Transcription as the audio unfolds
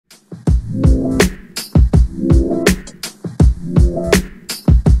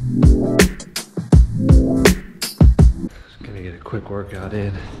workout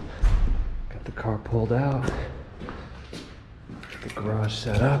in. Got the car pulled out. Got the garage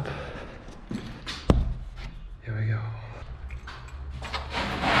set up. Here we go.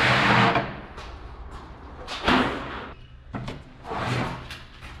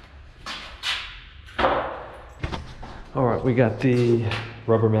 All right, we got the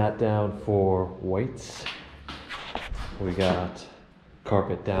rubber mat down for weights. We got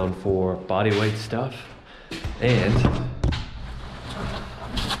carpet down for body weight stuff. And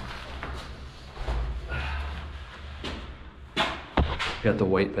got the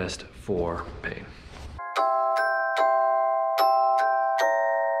weight vest for pain.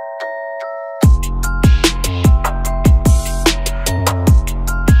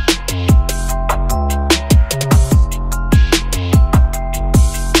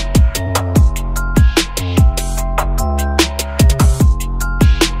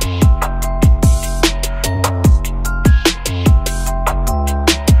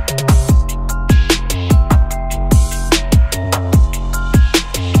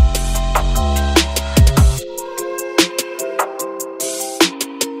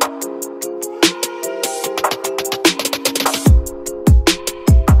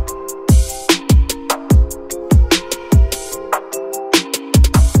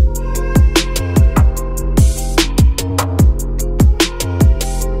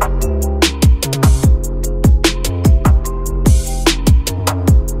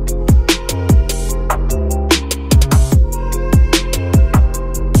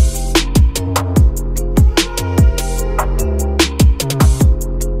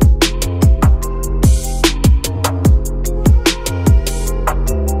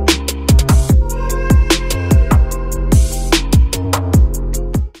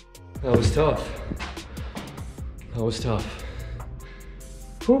 That was tough. That was tough.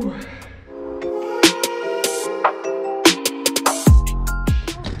 Whew.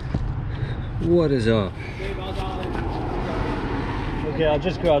 What is up? Okay, I'll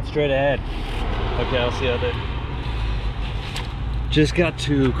just go out straight ahead. Okay, I'll see you out there. Just got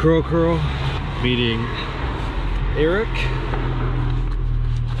to Curl Curl, meeting Eric.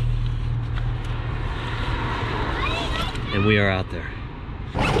 And we are out there.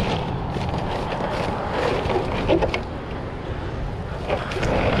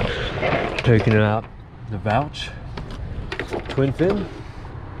 Taking it out the vouch, twin fin.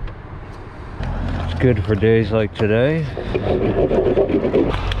 It's good for days like today.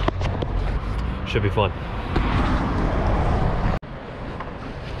 Should be fun.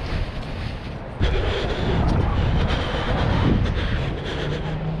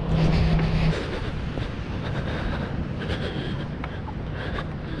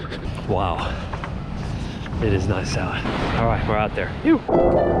 Wow, it is nice out. All right, we're out there. Phew.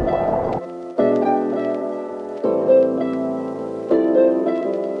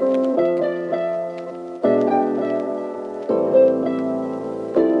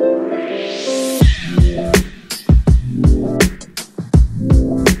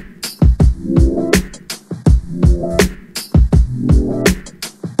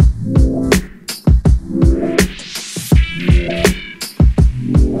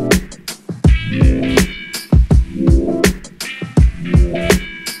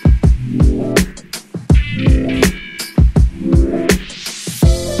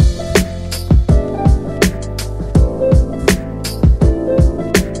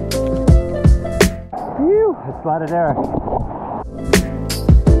 Spotted Eric.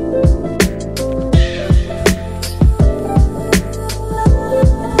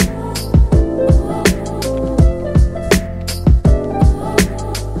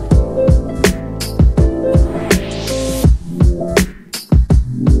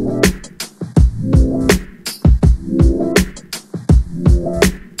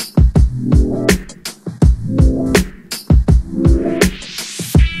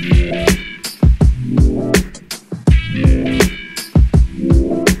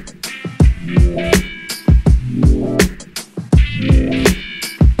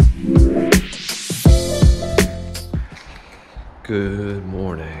 Good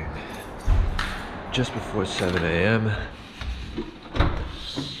morning. Just before 7 a.m.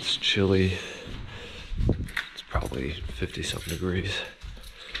 It's chilly. It's probably 50-something degrees.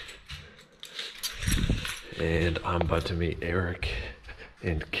 And I'm about to meet Eric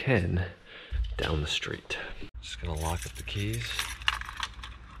and Ken down the street. Just gonna lock up the keys.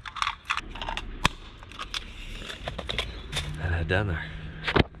 And head down there.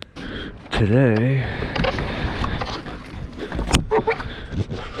 Today,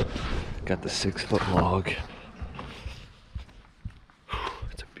 got the 6-foot log.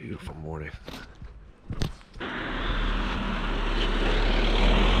 It's a beautiful morning.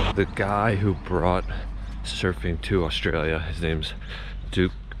 The guy who brought surfing to Australia, his name's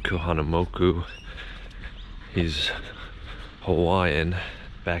Duke Kohanamoku. He's Hawaiian,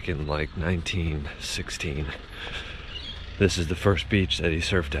 back in like 1916. This is the first beach that he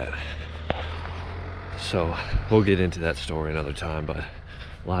surfed at. So we'll get into that story another time, but a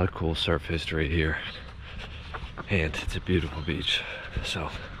lot of cool surf history here. And it's a beautiful beach, so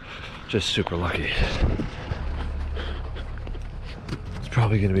just super lucky. It's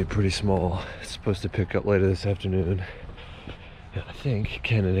probably gonna be pretty small. It's supposed to pick up later this afternoon. And I think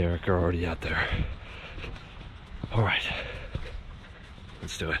Ken and Eric are already out there. All right,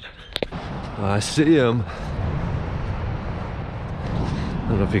 let's do it. I see him. I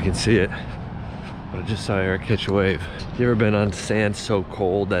don't know if you can see it, but I just saw Eric catch a wave. You ever been on sand so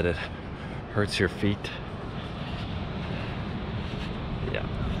cold that it hurts your feet? Yeah,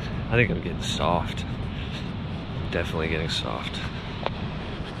 I think I'm getting soft. Definitely getting soft.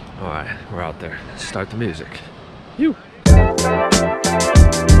 All right, we're out there. Let's start the music. You.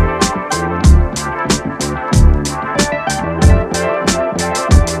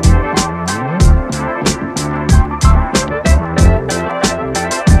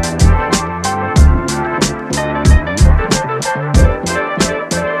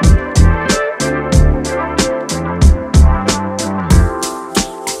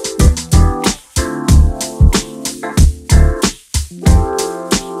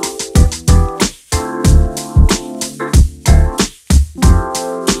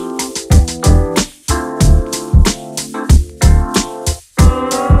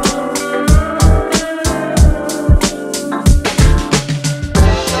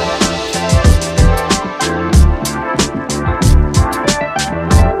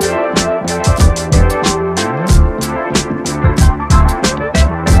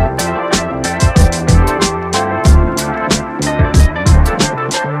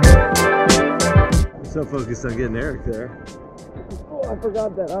 So focused on getting Eric there. Oh, I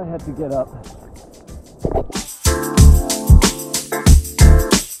forgot that I had to get up.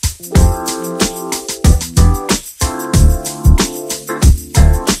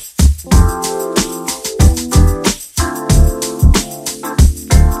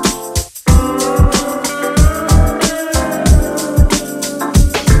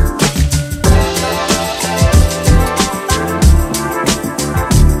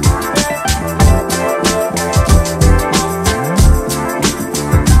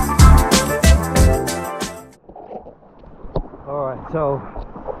 So,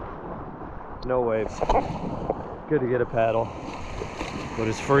 no waves. Good to get a paddle, but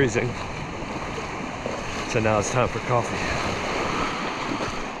it's freezing. So now it's time for coffee.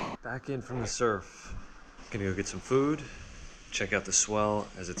 Back in from the surf. Gonna go get some food, check out the swell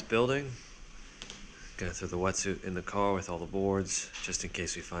as it's building. Gonna throw the wetsuit in the car with all the boards, just in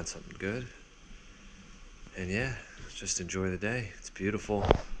case we find something good. And yeah, just enjoy the day. It's beautiful.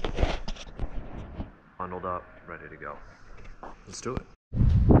 Bundled up, ready to go. Let's do it.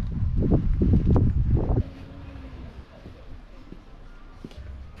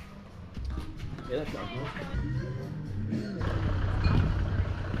 Yeah, that's not cool.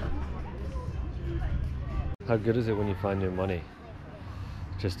 How good is it when you find new money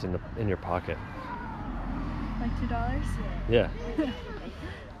just in your pocket? Like $2? Yeah.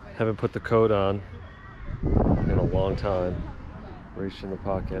 Haven't put the code on in a long time. Reached in the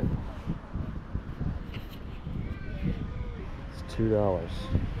pocket. $2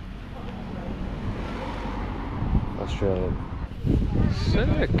 Australian.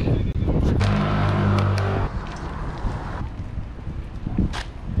 Sick.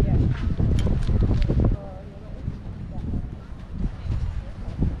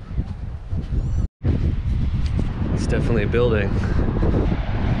 It's definitely a building.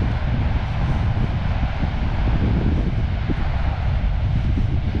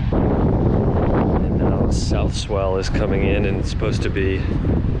 South swell is coming in and it's supposed to be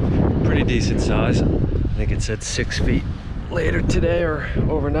pretty decent size. I think it said 6 feet later today or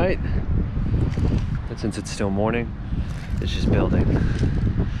overnight. But since it's still morning, it's just building.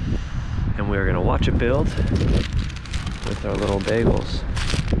 And we're gonna watch it build with our little bagels.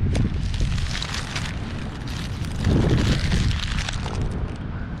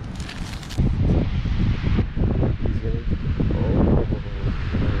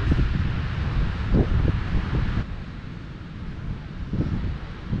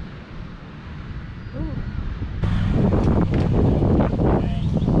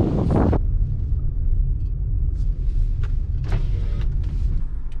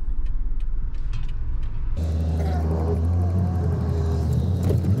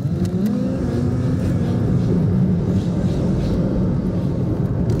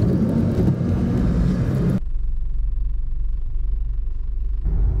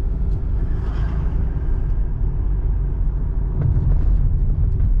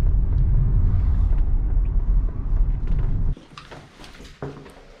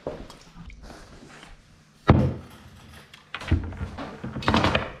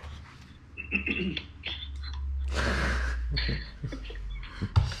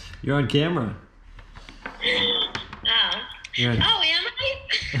 You're on camera. Oh. You're on... Oh, am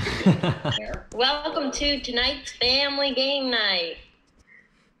I? Welcome to tonight's family game night.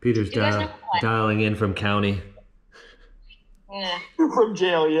 Peter's dialing in from county. Yeah. From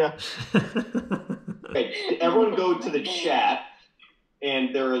jail, yeah. Okay, everyone go to the chat,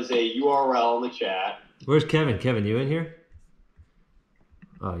 and there is a URL in the chat. Where's Kevin? Kevin, you in here?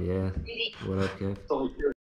 Oh, yeah. What up, Kev? So